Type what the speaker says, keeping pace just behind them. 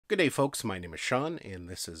Good day folks, my name is Sean and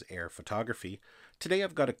this is Air Photography. Today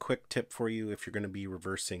I've got a quick tip for you if you're going to be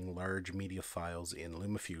reversing large media files in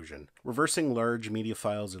LumaFusion. Reversing large media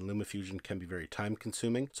files in LumaFusion can be very time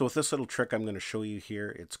consuming, so with this little trick I'm going to show you here,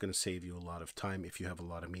 it's going to save you a lot of time if you have a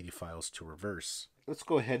lot of media files to reverse. Let's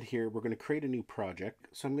go ahead here, we're going to create a new project.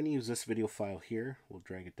 So I'm going to use this video file here, we'll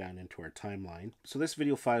drag it down into our timeline. So this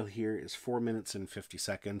video file here is 4 minutes and 50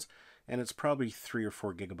 seconds. And it's probably 3 or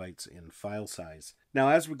 4 gigabytes in file size. Now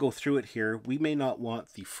as we go through it here, we may not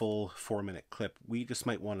want the full 4-minute clip. We just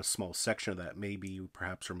might want a small section of that. Maybe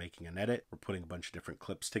perhaps we're making an edit, we're putting a bunch of different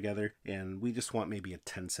clips together, and we just want maybe a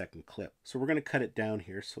 10-second clip. So we're going to cut it down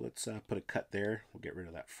here. So let's put a cut there. We'll get rid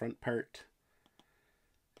of that front part.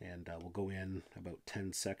 And we'll go in about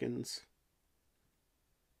 10 seconds.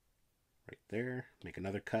 Right there. Make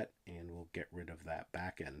another cut, and we'll get rid of that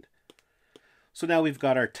back end. So now we've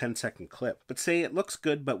got our 10-second clip, but say it looks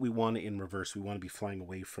good, but we want it in reverse. We want to be flying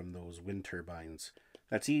away from those wind turbines.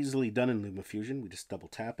 That's easily done in LumaFusion. We just double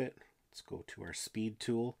tap it. Let's go to our speed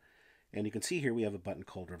tool, and you can see here we have a button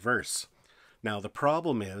called reverse. Now the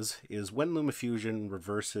problem is when LumaFusion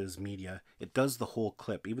reverses media, it does the whole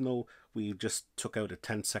clip. Even though we just took out a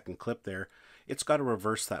 10-second clip there, it's got to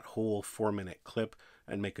reverse that whole 4-minute clip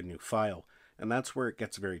and make a new file. And that's where it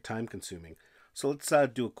gets very time consuming. So let's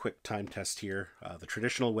do a quick time test here, the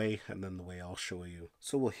traditional way and then the way I'll show you.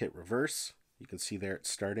 So we'll hit reverse. You can see there it's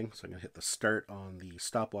starting. So I'm going to hit the start on the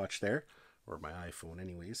stopwatch there, or my iPhone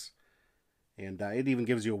anyways. And it even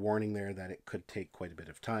gives you a warning there that it could take quite a bit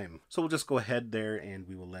of time. So we'll just go ahead there and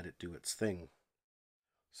we will let it do its thing.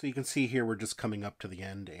 So you can see here we're just coming up to the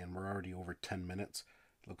end and we're already over 10 minutes.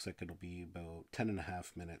 It looks like it'll be about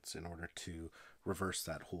 10.5 minutes in order to reverse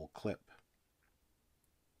that whole clip.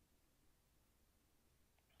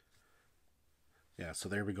 Yeah, so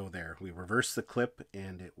there we go there. We reversed the clip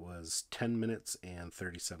and it was 10 minutes and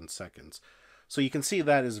 37 seconds. So you can see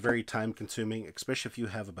that is very time consuming, especially if you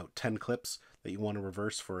have about 10 clips that you want to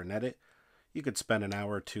reverse for an edit. You could spend an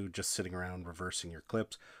hour or two just sitting around reversing your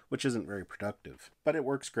clips, which isn't very productive. But it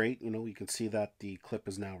works great. You can see that the clip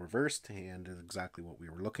is now reversed and is exactly what we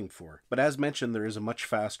were looking for. But as mentioned, there is a much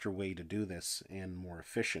faster way to do this and more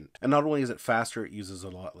efficient. And not only is it faster, it uses a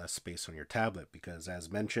lot less space on your tablet because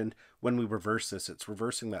as mentioned, when we reverse this, it's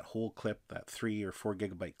reversing that whole clip, that 3 or 4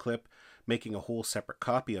 gigabyte clip, making a whole separate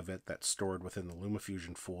copy of it that's stored within the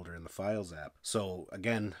LumaFusion folder in the Files app. So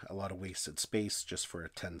again, a lot of wasted space just for a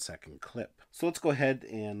 10-second clip. So let's go ahead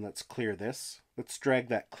and let's clear this. Let's drag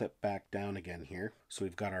that clip back down again here. So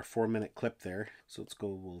we've got our 4-minute clip there. So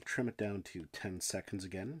we'll trim it down to 10 seconds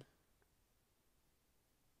again.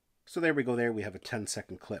 So there we go there, we have a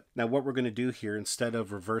 10-second clip. Now what we're going to do here, instead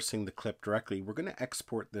of reversing the clip directly, we're going to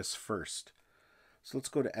export this first. So let's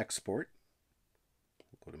go to export.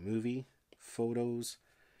 Go to movie, photos,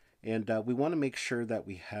 and we want to make sure that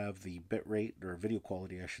we have the bitrate, or video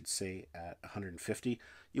quality I should say, at 150.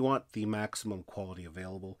 You want the maximum quality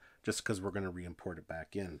available just because we're going to re-import it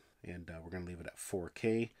back in. And we're going to leave it at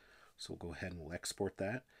 4K. So we'll go ahead and we'll export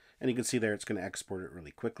that. And you can see there it's going to export it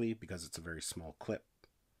really quickly because it's a very small clip.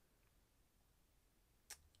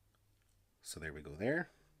 So there we go there.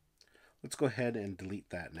 Let's go ahead and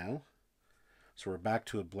delete that now. So we're back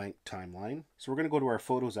to a blank timeline. So we're going to go to our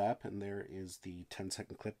Photos app, and there is the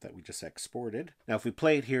 10-second clip that we just exported. Now if we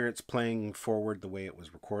play it here, it's playing forward the way it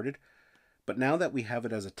was recorded. But now that we have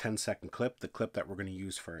it as a 10-second clip, the clip that we're going to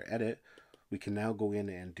use for our edit, we can now go in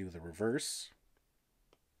and do the reverse.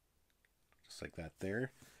 Just like that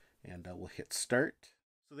there. And we'll hit start.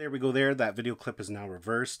 So there we go there, that video clip is now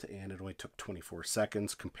reversed and it only took 24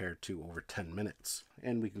 seconds compared to over 10 minutes.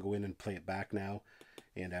 And we can go in and play it back now.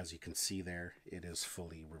 And as you can see there, it is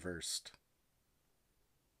fully reversed.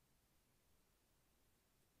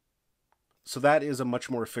 So that is a much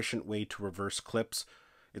more efficient way to reverse clips.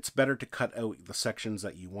 It's better to cut out the sections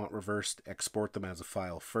that you want reversed, export them as a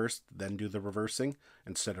file first, then do the reversing,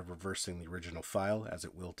 instead of reversing the original file, as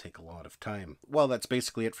it will take a lot of time. Well, that's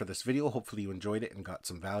basically it for this video. Hopefully you enjoyed it and got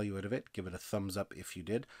some value out of it. Give it a thumbs up if you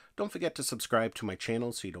did. Don't forget to subscribe to my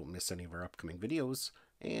channel so you don't miss any of our upcoming videos,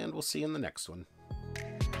 and we'll see you in the next one.